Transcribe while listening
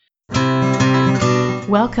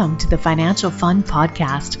Welcome to the Financial Fun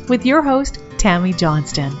Podcast with your host, Tammy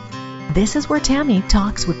Johnston. This is where Tammy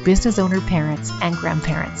talks with business owner parents and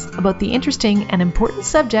grandparents about the interesting and important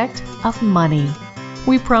subject of money.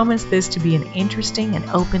 We promise this to be an interesting and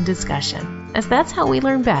open discussion, as that's how we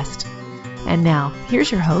learn best. And now,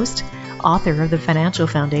 here's your host, author of the Financial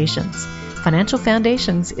Foundations. Financial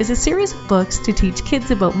Foundations is a series of books to teach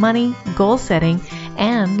kids about money, goal setting,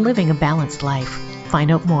 and living a balanced life. Find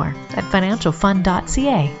out more at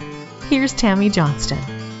financialfun.ca. Here's Tammy Johnston.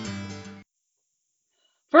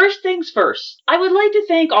 First things first, I would like to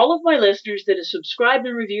thank all of my listeners that have subscribed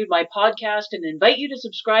and reviewed my podcast and invite you to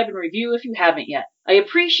subscribe and review if you haven't yet. I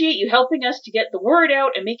appreciate you helping us to get the word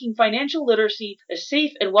out and making financial literacy a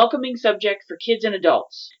safe and welcoming subject for kids and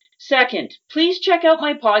adults. Second, please check out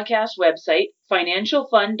my podcast website,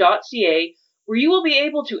 financialfun.ca, where you will be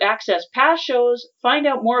able to access past shows, find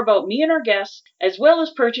out more about me and our guests, as well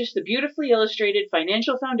as purchase the beautifully illustrated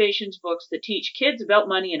Financial Foundations books that teach kids about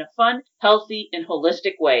money in a fun, healthy, and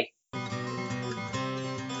holistic way.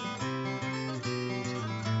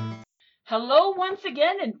 Hello once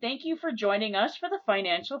again, and thank you for joining us for the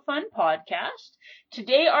Financial Fun Podcast.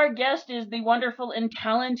 Today our guest is the wonderful and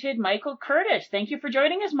talented Michael Curtis. Thank you for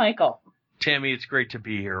joining us, Michael. Tammy, it's great to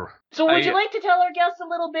be here. So would you like to tell our guests a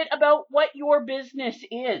little bit about what your business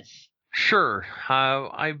is? Sure.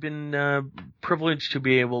 I've been privileged to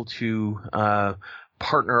be able to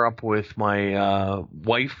partner up with my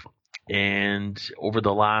wife, and over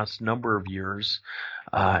the last number of years,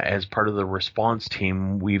 as part of the response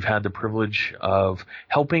team, we've had the privilege of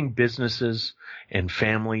helping businesses and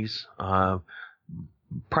families,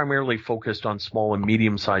 primarily focused on small and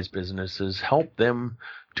medium-sized businesses, help them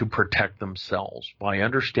to protect themselves by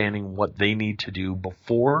understanding what they need to do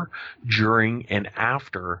before, during, and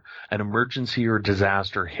after an emergency or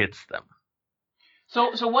disaster hits them.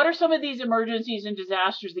 So what are some of these emergencies and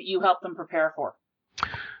disasters that you help them prepare for?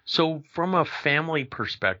 So from a family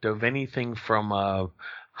perspective, anything from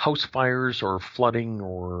house fires or flooding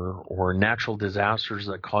or natural disasters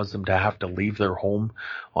that cause them to have to leave their home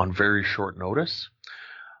on very short notice,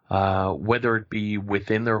 whether it be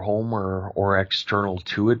within their home or external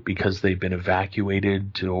to it because they've been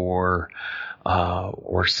evacuated or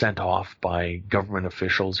sent off by government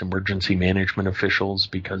officials, emergency management officials,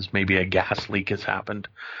 because maybe a gas leak has happened,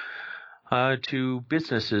 to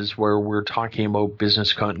businesses where we're talking about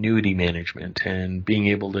business continuity management and being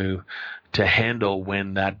able to handle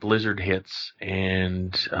when that blizzard hits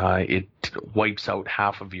and it wipes out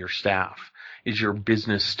half of your staff. Is your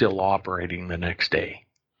business still operating the next day?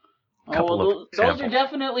 Those are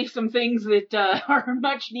definitely some things that are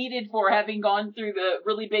much needed for having gone through the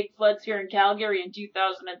really big floods here in Calgary in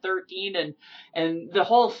 2013 and the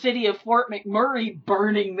whole city of Fort McMurray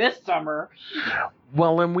burning this summer.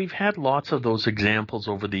 Well, and we've had lots of those examples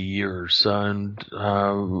over the years. And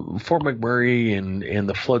Fort McMurray and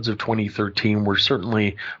the floods of 2013 were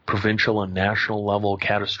certainly provincial and national level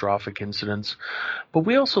catastrophic incidents. But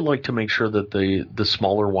we also like to make sure that the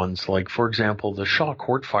smaller ones, like, for example, the Shaw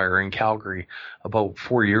Court fire in Calgary about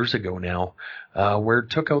 4 years ago now, where it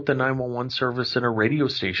took out the 911 service and a radio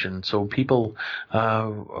station. So people,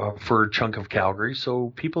 for a chunk of Calgary,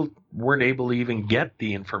 so people weren't able to even get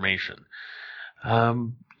the information.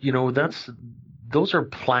 Those are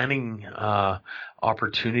planning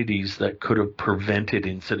opportunities that could have prevented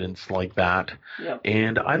incidents like that. Yep.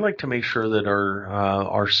 And I like to make sure that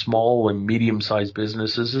our small and medium-sized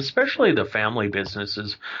businesses, especially the family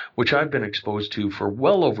businesses, which I've been exposed to for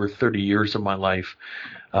well over 30 years of my life,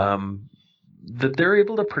 that they're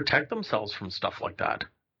able to protect themselves from stuff like that.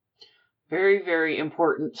 Very, very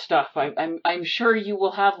important stuff. I'm sure you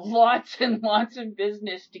will have lots and lots of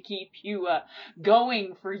business to keep you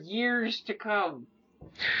going for years to come.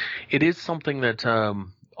 It is something that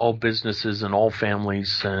all businesses and all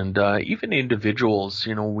families and even individuals,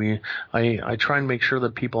 I try and make sure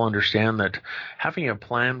that people understand that having a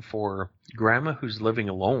plan for grandma who's living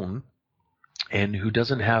alone and who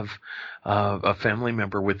doesn't have a family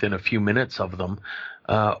member within a few minutes of them,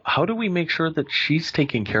 how do we make sure that she's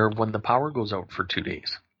taken care of when the power goes out for 2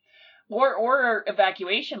 days? Or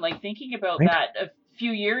evacuation, like thinking about that a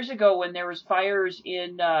few years ago when there was fires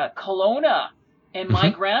in Kelowna, and my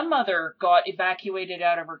grandmother got evacuated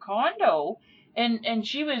out of her condo, and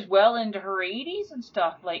she was well into her 80s and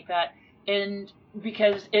stuff like that, and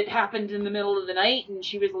because it happened in the middle of the night and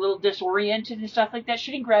she was a little disoriented and stuff like that,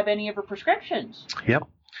 she didn't grab any of her prescriptions. Yep.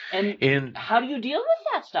 And how do you deal with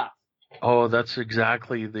that stuff? Oh, that's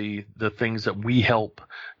exactly the things that we help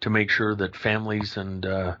to make sure that families and,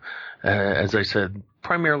 as I said,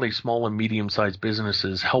 primarily small and medium-sized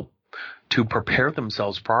businesses help prepare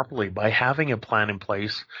themselves properly by having a plan in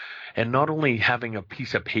place, and not only having a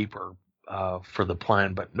piece of paper for the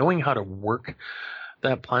plan, but knowing how to work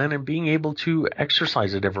that plan and being able to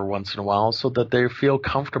exercise it every once in a while so that they feel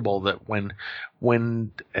comfortable that when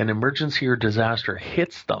an emergency or disaster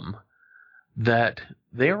hits them, that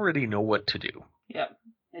they already know what to do. Yeah.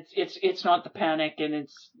 It's not the panic, and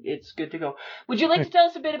it's good to go. Would you like to tell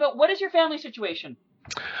us a bit about what is your family situation?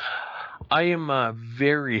 I am a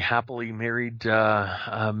very happily married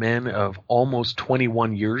man of almost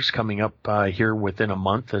 21 years, coming up here within a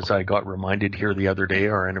month, as I got reminded here the other day.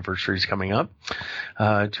 Our anniversary is coming up,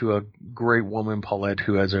 to a great woman, Paulette,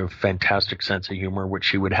 who has a fantastic sense of humor, which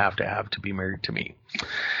she would have to be married to me.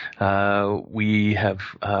 We have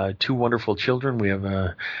 2 wonderful children. We have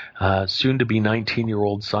a soon-to-be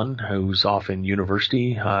 19-year-old son who's off in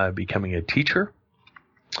university becoming a teacher,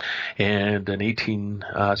 and an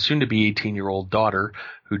soon-to-be 18-year-old daughter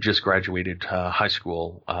who just graduated high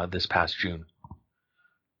school this past June.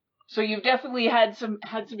 So you've definitely had some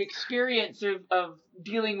experience of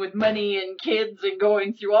dealing with money and kids and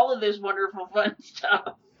going through all of this wonderful fun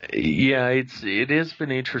stuff. Yeah, it has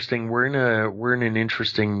been interesting. We're in an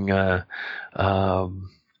interesting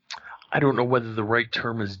I don't know whether the right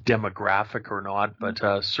term is demographic or not,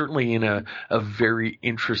 but certainly in a very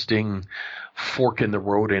interesting fork in the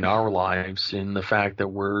road in our lives, in the fact that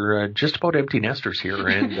we're just about empty nesters here.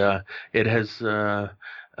 And it has,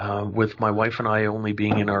 with my wife and I only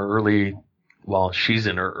being in our early, well, she's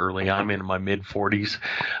in her early, I'm in my mid-40s.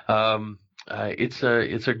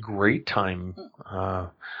 It's a great time.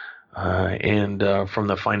 And from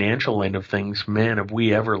the financial end of things, man, have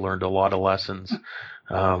we ever learned a lot of lessons.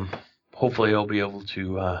 Hopefully I'll be able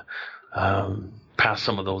to pass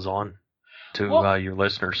some of those on to your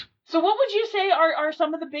listeners. So what would you say are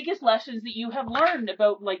some of the biggest lessons that you have learned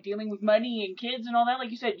about, like, dealing with money and kids and all that?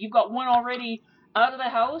 Like you said, you've got one already out of the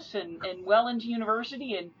house and well into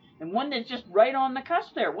university, and one that's just right on the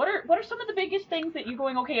cusp there. What are some of the biggest things that you're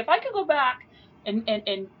going, okay, if I could go back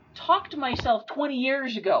and talk to myself 20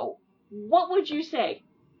 years ago, what would you say?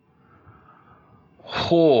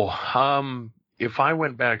 If I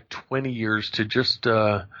went back 20 years to just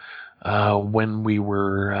when we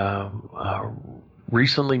were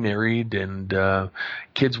recently married and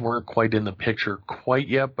kids weren't quite in the picture quite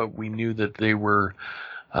yet, but we knew that they were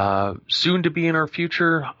soon to be in our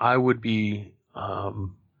future, I would be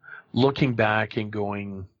looking back and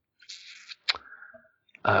going,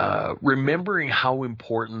 remembering how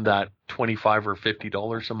important that $25 or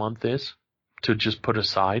 $50 a month is to just put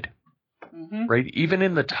aside, right? Even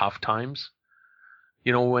in the tough times.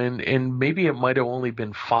 You know, and maybe it might have only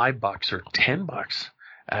been $5 or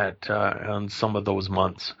 $10 on some of those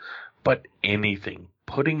months, but anything,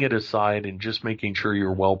 putting it aside and just making sure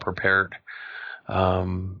you're well prepared,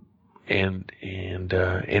 and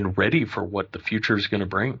ready for what the future is going to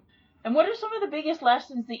bring. And what are some of the biggest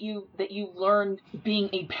lessons that you've learned being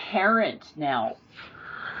a parent now?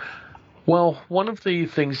 Well, one of the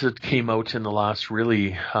things that came out in the last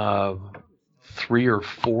really 3 or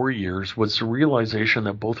 4 years was the realization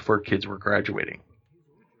that both of our kids were graduating.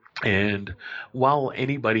 And while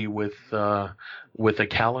anybody with a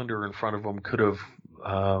calendar in front of them could have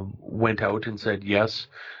went out and said, yes,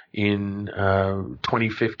 in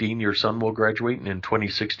 2015 your son will graduate, and in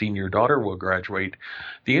 2016 your daughter will graduate,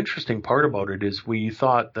 the interesting part about it is we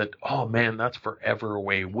thought that, oh man, that's forever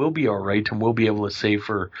away. We'll be all right, and we'll be able to save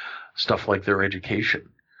for stuff like their education.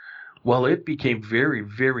 Well, it became very,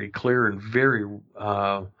 very clear and very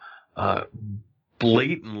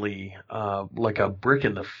blatantly, like a brick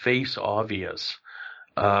in the face obvious,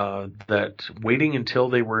 that waiting until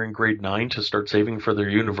they were in grade 9 to start saving for their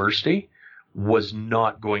university was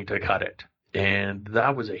not going to cut it. And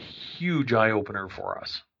that was a huge eye-opener for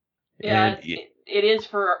us. Yeah, it is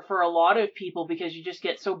for a lot of people, because you just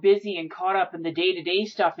get so busy and caught up in the day-to-day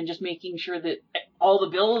stuff and just making sure that all the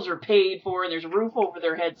bills are paid for and there's a roof over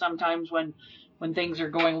their head sometimes when things are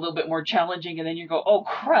going a little bit more challenging, and then you go, oh,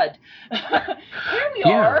 crud, here we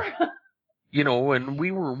are. You know, and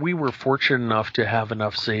we were fortunate enough to have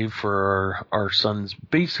enough saved for our son's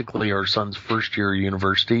first year of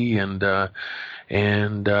university, and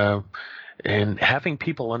having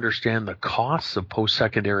people understand the costs of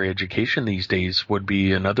post-secondary education these days would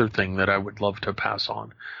be another thing that I would love to pass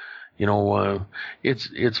on. You know,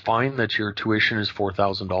 it's fine that your tuition is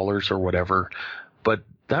 $4,000 or whatever, but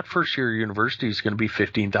that first year of university is going to be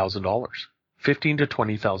 $15,000, $15,000 to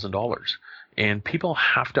 $20,000. And people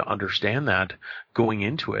have to understand that going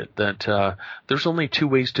into it, that there's only 2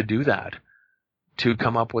 ways to do that. to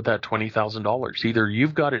come up with that $20,000. Either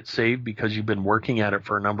you've got it saved because you've been working at it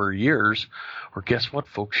for a number of years, or guess what,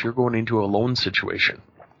 folks, you're going into a loan situation.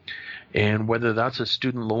 And whether that's a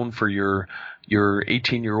student loan for your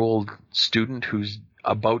 18-year-old student who's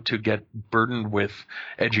about to get burdened with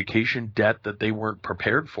education debt that they weren't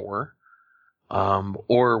prepared for,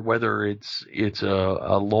 or whether it's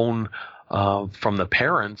a loan from the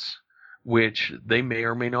parents, which they may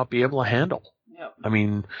or may not be able to handle. Yep. I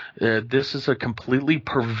mean, this is a completely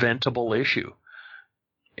preventable issue.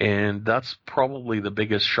 And that's probably the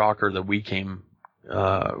biggest shocker that we came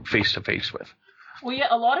face to face with. Well, yeah,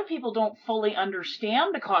 a lot of people don't fully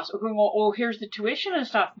understand the cost. Oh, here's the tuition and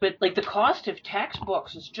stuff, but like the cost of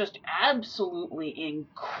textbooks is just absolutely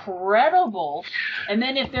incredible. And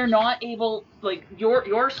then if they're not able, like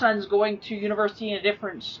your son's going to university in a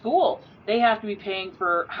different school, they have to be paying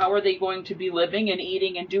for how are they going to be living and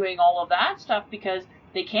eating and doing all of that stuff because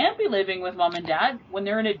they can't be living with mom and dad when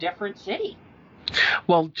they're in a different city.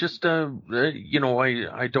 Well, just, I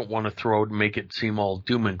don't want to throw out and make it seem all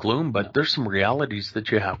doom and gloom, but there's some realities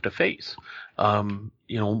that you have to face. My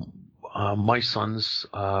son's,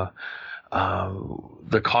 the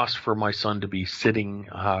cost for my son to be sitting,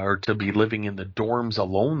 or to be living in the dorms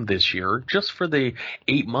alone this year, just for the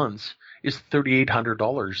 8 months, is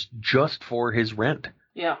 $3,800 just for his rent.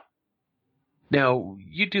 Yeah. Now,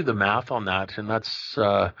 you do the math on that, and that's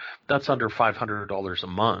under $500 a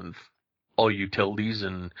month. All utilities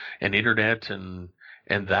and internet and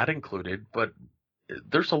that included, but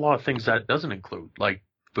there's a lot of things that doesn't include, like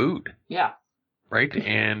food. Yeah. Right.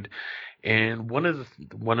 And one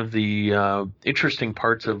of the interesting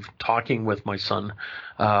parts of talking with my son,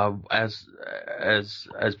 as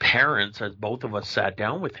parents, as both of us sat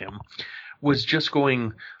down with him, was just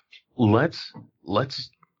going, let's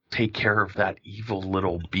take care of that evil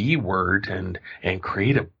little B word and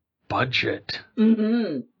create a budget.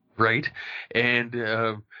 Mm-hmm. Right. And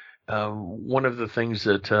one of the things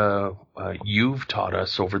that you've taught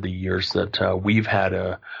us over the years that we've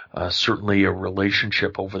had certainly a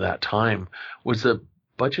relationship over that time was that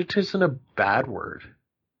budget isn't a bad word.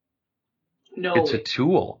 No, it's a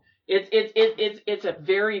tool. It's a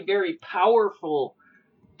very, very powerful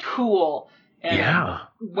tool. And yeah.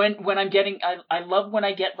 When I'm getting, I love when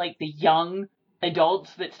I get like the young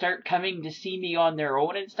adults that start coming to see me on their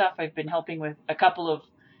own and stuff. I've been helping with a couple of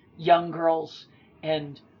young girls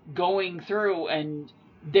and going through, and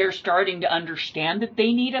they're starting to understand that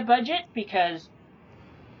they need a budget because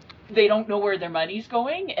they don't know where their money's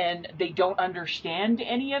going and they don't understand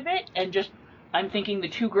any of it. And just, I'm thinking the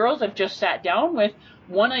two girls I've just sat down with,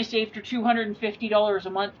 one I saved her $250 a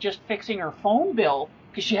month just fixing her phone bill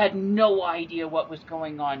because she had no idea what was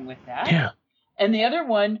going on with that. Yeah. And the other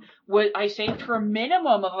one, I saved her a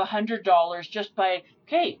minimum of $100 just by,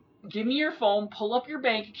 okay, give me your phone, pull up your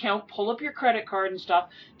bank account, pull up your credit card and stuff,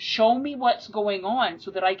 show me what's going on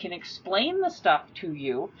so that I can explain the stuff to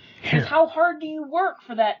you. Because how hard do you work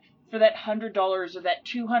for that $100 or that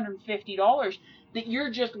 $250 that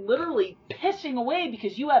you're just literally pissing away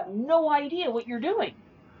because you have no idea what you're doing?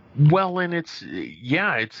 Well, and it's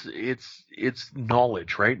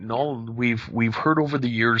knowledge, right? We've heard over the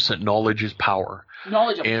years that knowledge is power.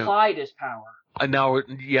 Knowledge applied is power.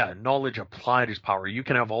 Knowledge applied is power. You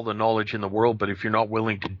can have all the knowledge in the world, but if you're not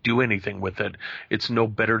willing to do anything with it, it's no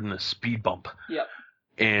better than a speed bump. Yep.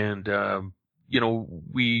 And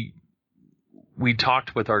we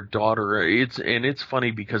talked with our daughter. It's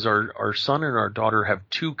funny because our son and our daughter have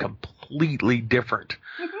two completely different,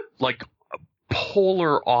 like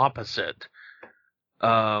polar opposite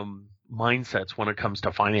mindsets when it comes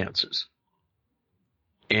to finances.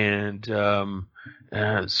 And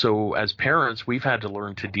so as parents, we've had to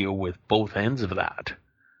learn to deal with both ends of that,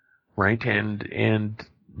 right? And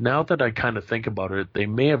now that I kind of think about it, they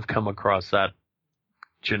may have come across that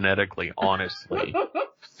genetically, honestly.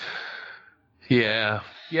 Yeah,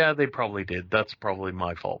 they probably did. That's probably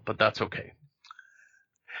my fault, but that's okay.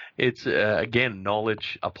 It's, again,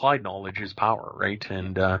 applied knowledge is power, right?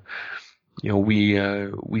 And,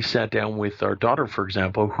 we sat down with our daughter, for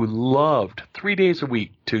example, who loved 3 days a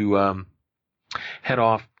week to head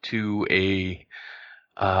off to a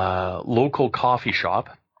local coffee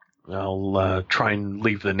shop. I'll try and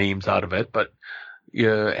leave the names out of it, but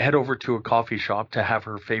head over to a coffee shop to have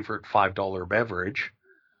her favorite $5 beverage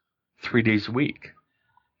 3 days a week.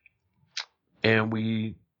 And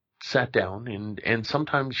we sat down, and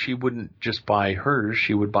sometimes she wouldn't just buy hers,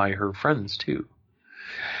 she would buy her friends too.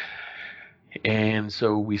 And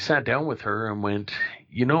so we sat down with her and went,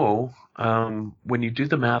 when you do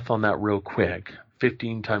the math on that real quick,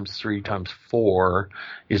 15 times 3 times 4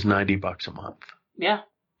 is $90 a month. Yeah.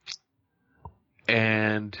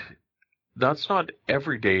 And that's not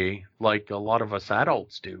every day like a lot of us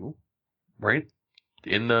adults do, right?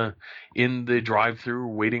 In the drive-through,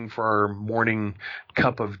 waiting for our morning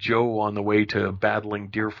cup of Joe on the way to battling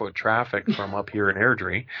Deerfoot traffic from up here in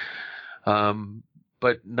Airdrie.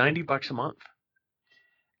 But $90 a month.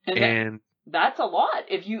 And that's a lot.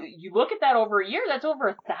 If you look at that over a year, that's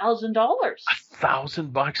over $1,000.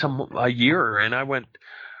 $1,000 a year. And I went,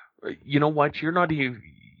 you know what? You're not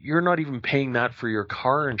even paying that for your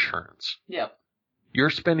car insurance. Yep. You're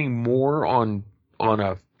spending more on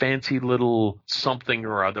a fancy little something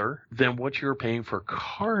or other than what you're paying for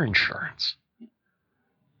car insurance.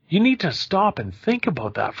 You need to stop and think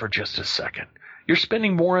about that for just a second. You're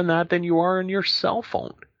spending more on that than you are on your cell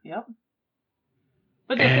phone. Yep.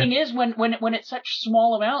 But the thing is, when it's such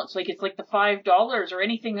small amounts, like it's like the $5 or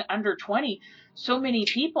anything under 20, so many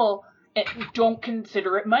people don't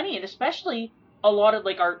consider it money, and especially a lot of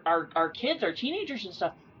like our kids, our teenagers and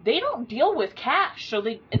stuff, they don't deal with cash, so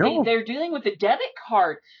they're dealing with a debit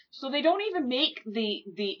card, so they don't even make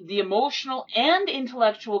the emotional and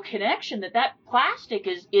intellectual connection that plastic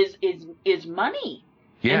is money.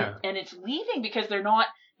 Yeah, and it's leaving because they're not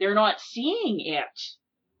seeing it.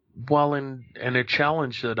 Well, and a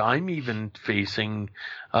challenge that I'm even facing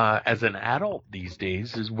as an adult these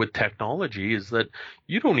days is with technology is that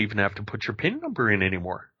you don't even have to put your PIN number in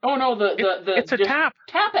anymore. Oh no, it's a tap.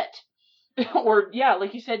 Tap it, or yeah,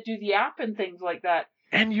 like you said, do the app and things like that.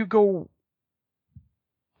 And you go,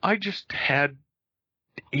 I just had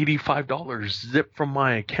 $85 zip from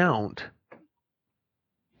my account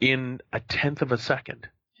in a tenth of a second.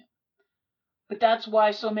 But that's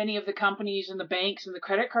why so many of the companies and the banks and the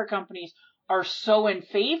credit card companies are so in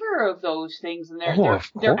favor of those things, and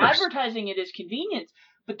they're advertising it as convenience.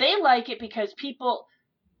 But they like it because people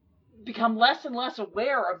become less and less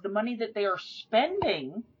aware of the money that they are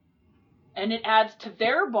spending, and it adds to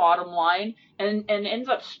their bottom line and ends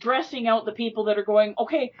up stressing out the people that are going,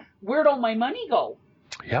 okay, where'd all my money go?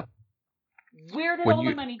 Yep. Where did all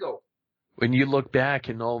the money go? When you look back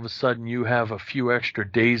and all of a sudden you have a few extra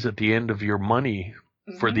days at the end of your money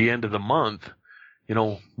for the end of the month,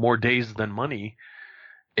 more days than money,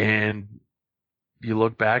 and you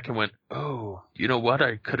look back and went, oh, you know what?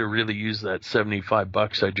 I could have really used that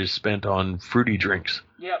 $75 I just spent on fruity drinks.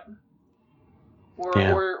 Yep.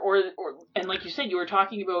 Or and like you said, you were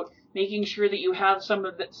talking about making sure that you have some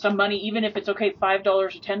money, even if it's okay, $5 or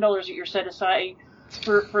 $10 that you're set aside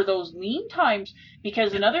for those lean times.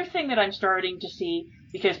 Because another thing that I'm starting to see,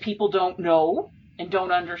 because people don't know and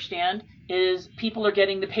don't understand, is people are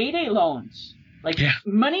getting the payday loans, like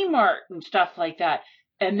Money Mart and stuff like that.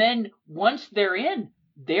 And then once they're in,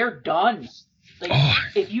 they're done. Like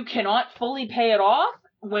if you cannot fully pay it off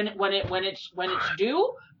when it's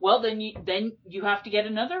due, well then you have to get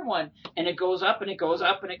another one, and it goes up and it goes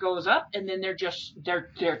up and it goes up, and then they're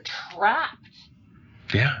trapped.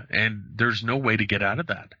 Yeah, and there's no way to get out of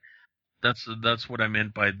that. That's what I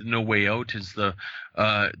meant by no way out. Is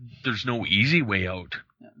there's no easy way out,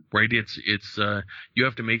 right? It's you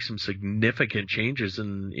have to make some significant changes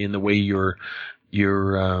in the way your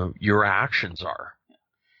actions are.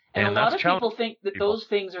 And a lot of people think that those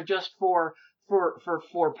things are just for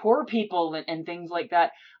poor people and things like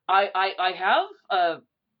that. I have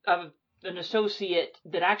an associate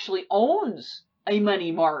that actually owns a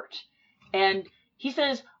Money Mart, and he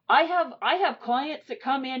says, I have clients that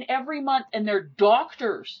come in every month, and they're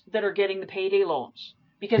doctors that are getting the payday loans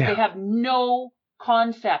because they have no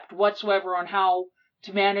concept whatsoever on how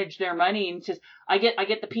to manage their money. And he says, I get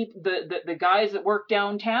the people, the guys that work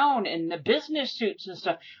downtown in the business suits and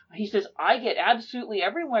stuff. He says, I get absolutely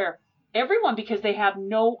everyone, because they have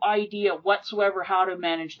no idea whatsoever how to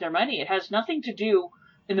manage their money. It has nothing to do,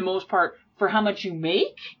 in the most part, for how much you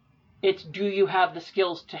make. It's, do you have the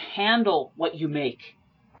skills to handle what you make?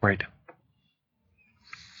 Right.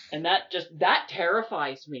 And that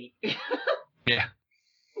terrifies me. Yeah.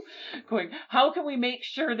 Going, how can we make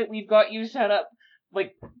sure that we've got you set up,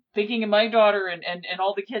 like thinking of my daughter and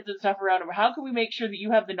all the kids and stuff around her, how can we make sure that you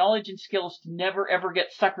have the knowledge and skills to never ever get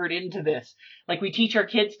suckered into this? Like, we teach our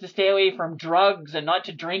kids to stay away from drugs and not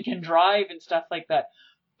to drink and drive and stuff like that.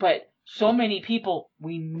 But so many people,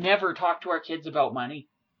 we never talk to our kids about money.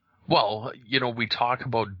 Well, we talk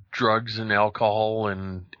about drugs and alcohol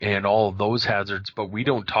and all of those hazards, but we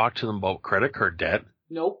don't talk to them about credit card debt.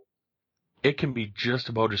 Nope. It can be just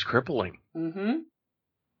about as crippling. Mm-hmm.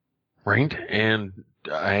 Right? And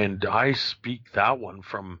I speak that one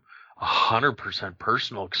from 100%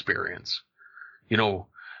 personal experience.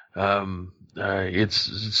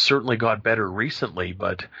 It's certainly got better recently,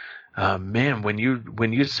 but man, when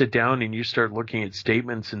you sit down and you start looking at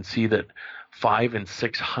statements and see that $500 and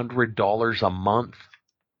 $600 a month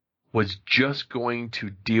was just going to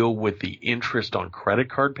deal with the interest on credit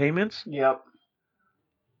card payments. Yep.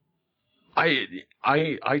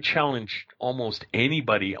 I challenge almost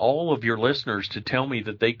anybody, all of your listeners, to tell me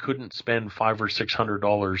that they couldn't spend $500 or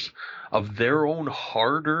 $600 of their own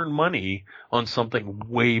hard-earned money on something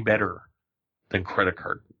way better than credit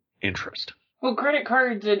card interest. Well, credit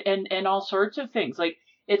cards and all sorts of things. Like,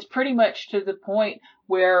 it's pretty much to the point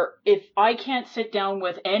where if I can't sit down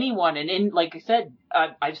with anyone, and like I said,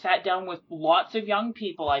 I've sat down with lots of young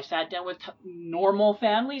people, I've sat down with normal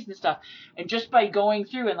families and stuff, and just by going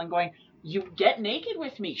through and then going, you get naked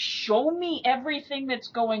with me, show me everything that's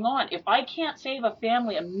going on. If I can't save a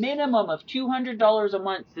family a minimum of $200 a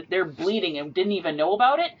month that they're bleeding and didn't even know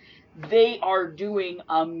about it, they are doing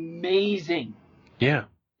amazing. Yeah.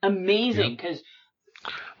 Amazing, because...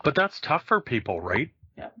 But that's tough for people, right?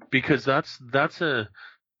 Yeah. Because that's a,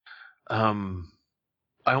 I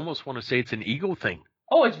almost want to say it's an ego thing.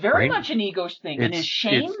 Oh, it's very much an ego thing and a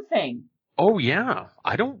shame thing. Oh, yeah.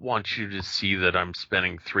 I don't want you to see that I'm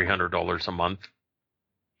spending $300 a month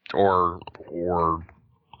or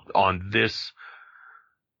on this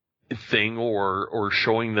thing or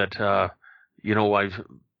showing that,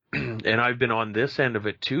 I've been on this end of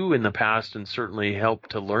it too in the past and certainly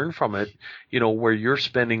helped to learn from it, where you're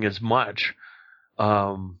spending as much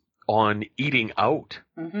on eating out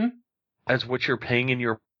as what you're paying in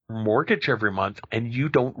your mortgage every month, and you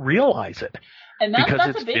don't realize it. And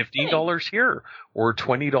because it's $15 here or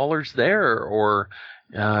 $20 there, or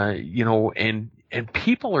and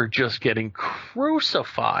people are just getting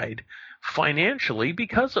crucified financially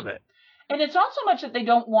because of it. And it's not so much that they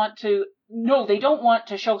don't want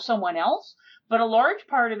to show someone else, but a large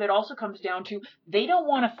part of it also comes down to they don't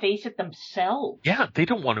want to face it themselves. Yeah, they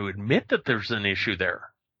don't want to admit that there's an issue there.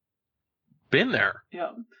 Been there.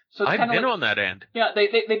 Yeah. So I've been on that end. Yeah,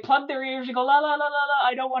 they plug their ears and go, la, la, la, la, la,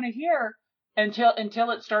 I don't want to hear, until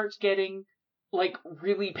it starts getting, like,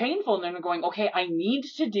 really painful, and then they're going, okay, I need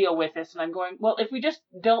to deal with this, and I'm going, well, if we just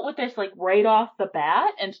dealt with this, like, right off the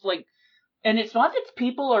bat, and it's like, and it's not that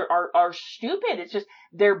people are stupid, it's just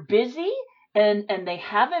they're busy, and they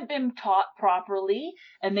haven't been taught properly,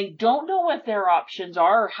 and they don't know what their options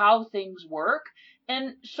are or how things work.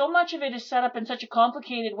 And so much of it is set up in such a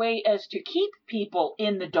complicated way as to keep people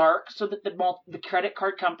in the dark so that the credit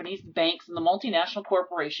card companies, the banks, and the multinational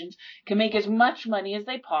corporations can make as much money as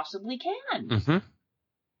they possibly can. Mm-hmm.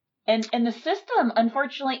 And the system,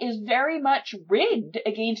 unfortunately, is very much rigged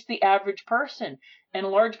against the average person. And a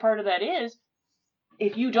large part of that is,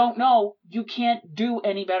 if you don't know, you can't do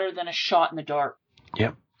any better than a shot in the dark.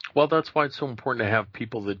 Yeah. Well, that's why it's so important to have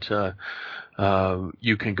people that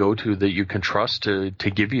you can go to, that you can trust to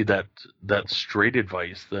give you that straight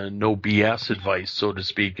advice, the no BS advice, so to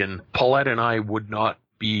speak. And Paulette and I would not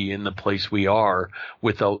be in the place we are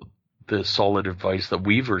without the solid advice that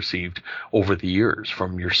we've received over the years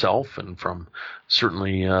from yourself and from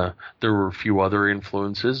certainly there were a few other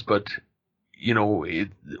influences, but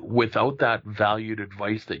without that valued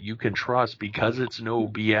advice that you can trust because it's no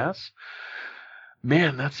BS,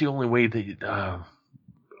 man, that's the only way that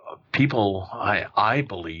people, I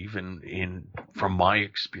believe, in from my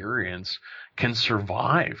experience, can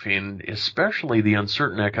survive in especially the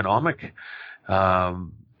uncertain economic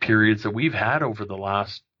periods that we've had over the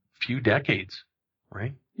last few decades,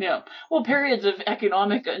 right? Yeah. Well, periods of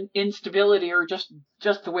economic instability are just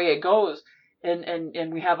the way it goes.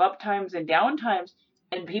 And we have up times and down times,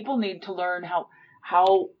 and people need to learn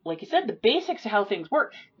how, like you said, the basics of how things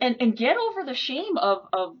work, and get over the shame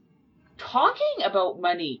of talking about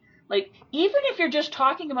money. Like, even if you're just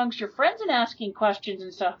talking amongst your friends and asking questions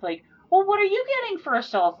and stuff, like, well, what are you getting for a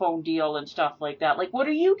cell phone deal and stuff like that? Like, what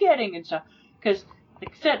are you getting and stuff? Because,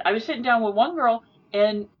 like I said, I was sitting down with one girl,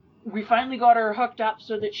 and we finally got her hooked up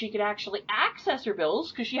so that she could actually access her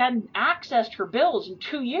bills, because she hadn't accessed her bills in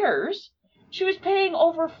 2 years. She was paying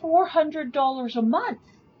over $400 a month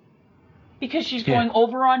because she's going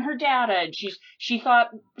over on her data, and she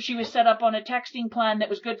thought she was set up on a texting plan that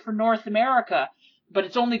was good for North America, but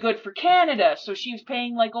it's only good for Canada. So she was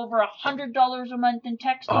paying like over $100 a month in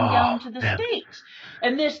texting down to the States,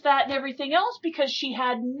 and this, that, and everything else, because she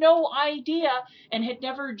had no idea and had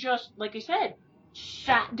never just, like I said,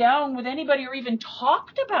 sat down with anybody or even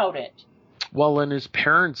talked about it. Well, and as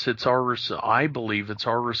parents, I believe it's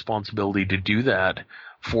our responsibility to do that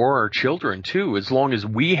for our children too, as long as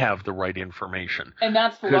we have the right information. And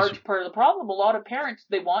that's the large part of the problem. A lot of parents,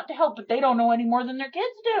 they want to help, but they don't know any more than their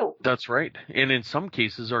kids do. That's right. And in some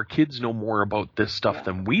cases, our kids know more about this stuff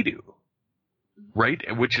than we do, right?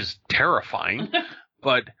 Which is terrifying.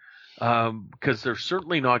 But because they're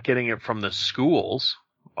certainly not getting it from the schools.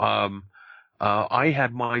 I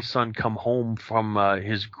had my son come home from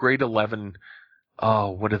his grade 11.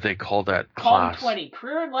 What do they call that class? COM 20,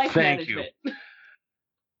 Career and Life Thank Management. you.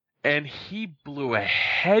 And he blew a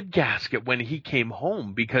head gasket when he came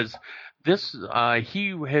home because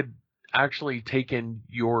he had actually taken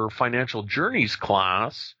your Financial Journeys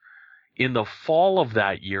class in the fall of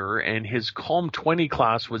that year, and his COM 20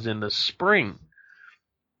 class was in the spring.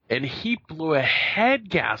 And he blew a head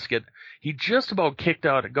gasket. He just about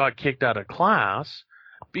got kicked out of class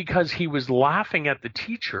because he was laughing at the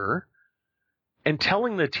teacher and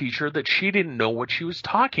telling the teacher that she didn't know what she was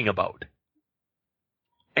talking about.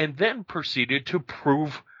 And then proceeded to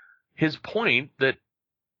prove his point that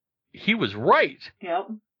he was right. Yep.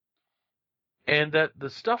 And that the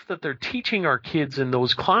stuff that they're teaching our kids in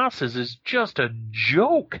those classes is just a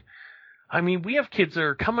joke. I mean, we have kids that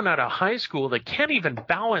are coming out of high school that can't even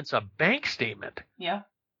balance a bank statement. Yeah.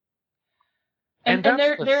 And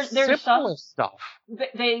that's the simplest stuff.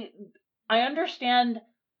 I understand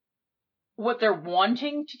what they're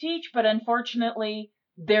wanting to teach, but unfortunately,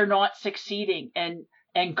 they're not succeeding. And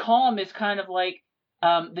COM is kind of like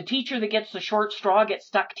the teacher that gets the short straw gets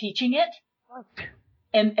stuck teaching it. Right.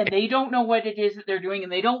 And they don't know what it is that they're doing,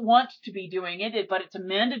 and they don't want to be doing it, but it's a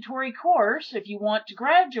mandatory course if you want to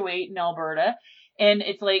graduate in Alberta. And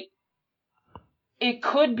it's like, it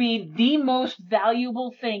could be the most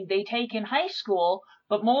valuable thing they take in high school,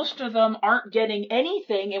 but most of them aren't getting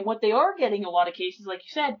anything, and what they are getting in a lot of cases, like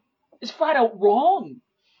you said, is flat out wrong.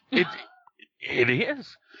 It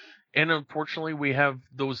is. And unfortunately, we have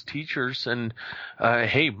those teachers, and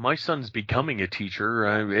hey, my son's becoming a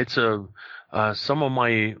teacher. It's some of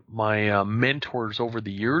my mentors over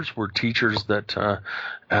the years were teachers that,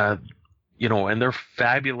 and they're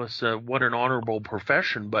fabulous. What an honorable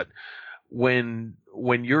profession. But when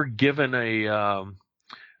you're given a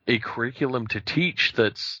curriculum to teach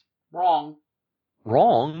that's wrong.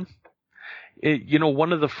 One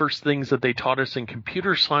of the first things that they taught us in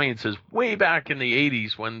computer sciences way back in the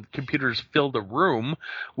 80s when computers filled a room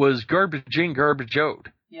was garbage in, garbage out.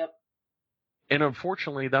 Yep. And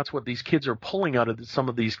unfortunately, that's what these kids are pulling out of some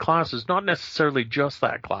of these classes, not necessarily just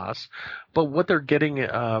that class, but what they're getting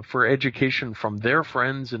for education from their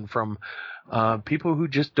friends and from people who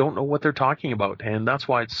just don't know what they're talking about. And that's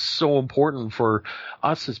why it's so important for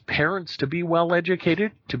us as parents to be well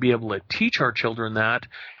educated, to be able to teach our children that.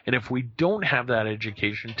 And if we don't have that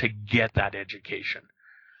education, to get that education.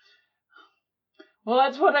 Well,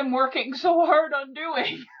 that's what I'm working so hard on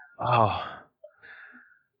doing.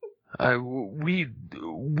 We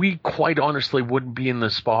quite honestly wouldn't be in the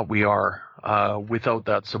spot we are without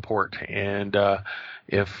that support. And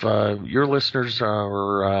if your listeners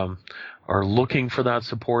are looking for that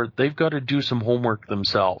support, they've got to do some homework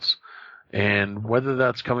themselves. And whether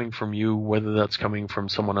that's coming from you, whether that's coming from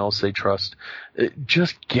someone else they trust,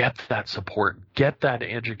 just get that support, get that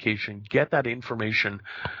education, get that information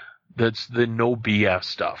that's the no BS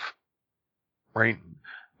stuff, right?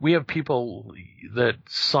 We have people that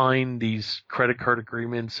sign these credit card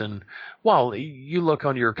agreements, and while you look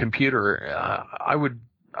on your computer, I would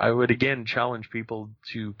again challenge people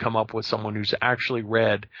to come up with someone who's actually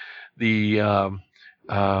read the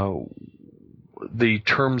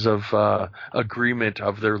terms of agreement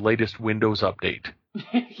of their latest Windows update.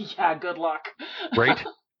 Yeah, good luck. Right?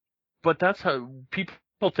 But that's how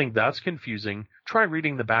people think that's confusing. Try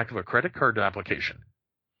reading the back of a credit card application.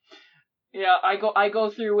 Yeah, I go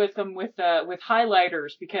through with them with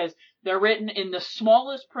highlighters because they're written in the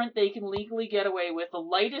smallest print they can legally get away with, the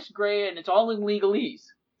lightest gray, and it's all in legalese.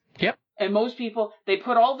 Yep. And most people, they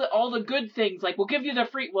put all the good things, like we'll give you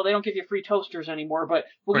they don't give you free toasters anymore, but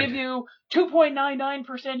we'll give you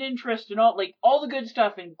 2.99% interest and all the good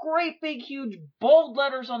stuff in great big huge bold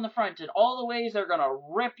letters on the front and all the ways they're gonna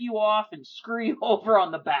rip you off and screw you over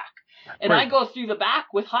on the back. And I go through the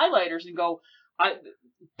back with highlighters and go,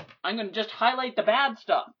 I'm going to just highlight the bad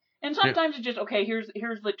stuff. And sometimes it's just, okay, here's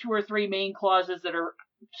the 2 or 3 main clauses that are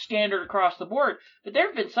standard across the board. But there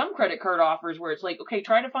have been some credit card offers where it's like, okay,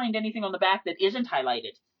 try to find anything on the back that isn't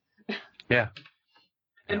highlighted. Yeah.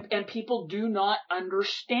 And people do not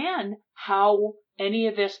understand how any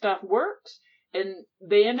of this stuff works. And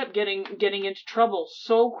they end up getting into trouble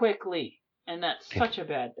so quickly. And that's such a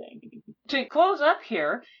bad thing. To close up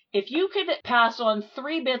here, if you could pass on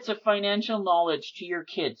 3 bits of financial knowledge to your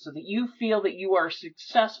kids so that you feel that you are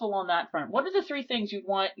successful on that front, what are the 3 things you'd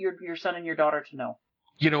want your son and your daughter to know?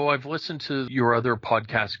 I've listened to your other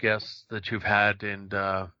podcast guests that you've had, and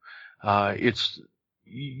it's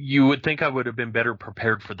you would think I would have been better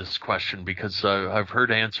prepared for this question because I've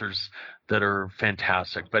heard answers that are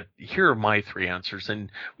fantastic. But here are my 3 answers.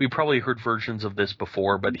 And we probably heard versions of this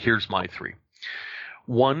before, but here's my 3.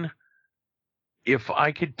 1, if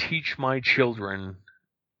I could teach my children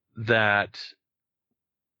that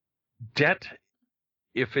debt,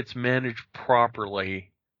 if it's managed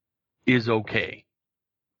properly, is okay.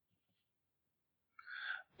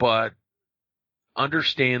 But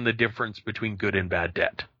understand the difference between good and bad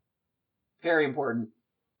debt. Very important.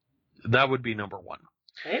 That would be number 1.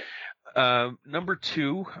 Okay. Number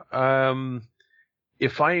 2,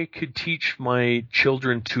 if I could teach my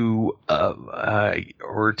children to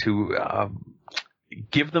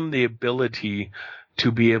give them the ability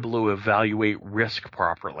to be able to evaluate risk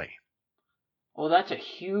properly. Well, that's a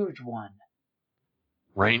huge one.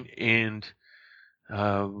 Right? And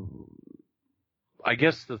I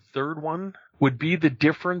guess the third one would be the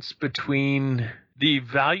difference between the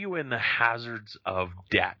value and the hazards of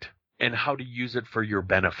debt and how to use it for your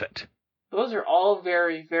benefit. Those are all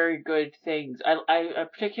very, very good things. I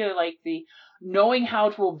particularly like the knowing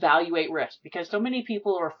how to evaluate risk, because so many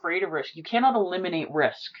people are afraid of risk. You cannot eliminate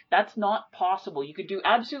risk. That's not possible. You could do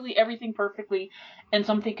absolutely everything perfectly and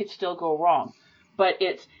something could still go wrong. But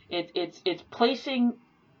it's placing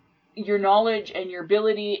your knowledge and your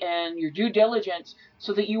ability and your due diligence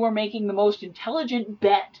so that you are making the most intelligent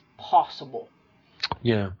bet possible.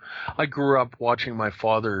 Yeah. I grew up watching my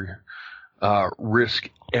father risk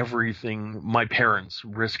everything, my parents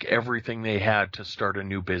risk everything they had to start a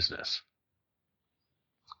new business.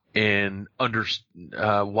 And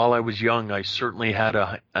while I was young, I certainly had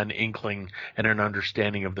an inkling and an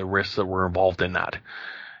understanding of the risks that were involved in that.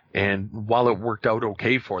 And while it worked out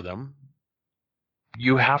okay for them,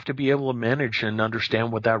 you have to be able to manage and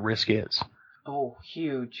understand what that risk is. Oh,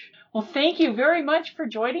 huge. Well, thank you very much for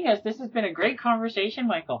joining us. This has been a great conversation,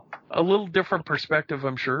 Michael. A little different perspective,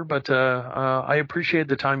 I'm sure, but I appreciate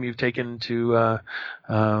the time you've taken to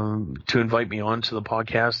invite me on to the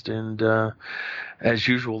podcast. And as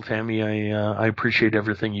usual, Tammy, I appreciate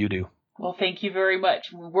everything you do. Well, thank you very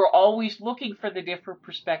much. We're always looking for the different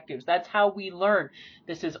perspectives. That's how we learn.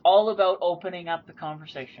 This is all about opening up the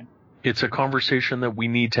conversation. It's a conversation that we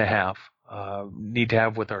need to have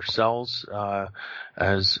with ourselves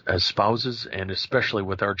as spouses, and especially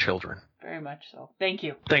with our children. Very much so. Thank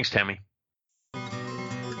you. Thanks, Tammy.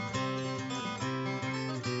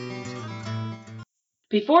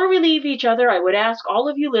 Before we leave each other, I would ask all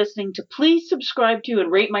of you listening to please subscribe to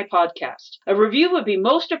and rate my podcast. A review would be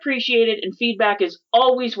most appreciated, and feedback is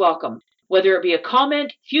always welcome. Whether it be a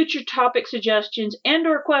comment, future topic suggestions, and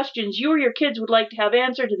or questions you or your kids would like to have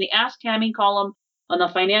answered in the Ask Tammy column on the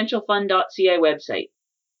financialfund.ca website.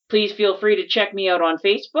 Please feel free to check me out on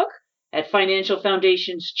Facebook at Financial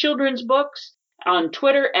Foundation's Children's Books, on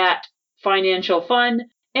Twitter at Financial Fun,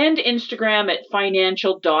 and Instagram at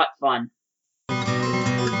financial.fun.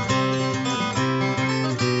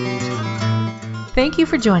 Thank you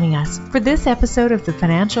for joining us for this episode of the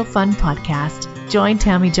Financial Fun Podcast. Join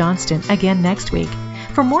Tammy Johnston again next week.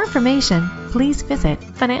 For more information, please visit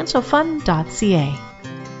financialfun.ca.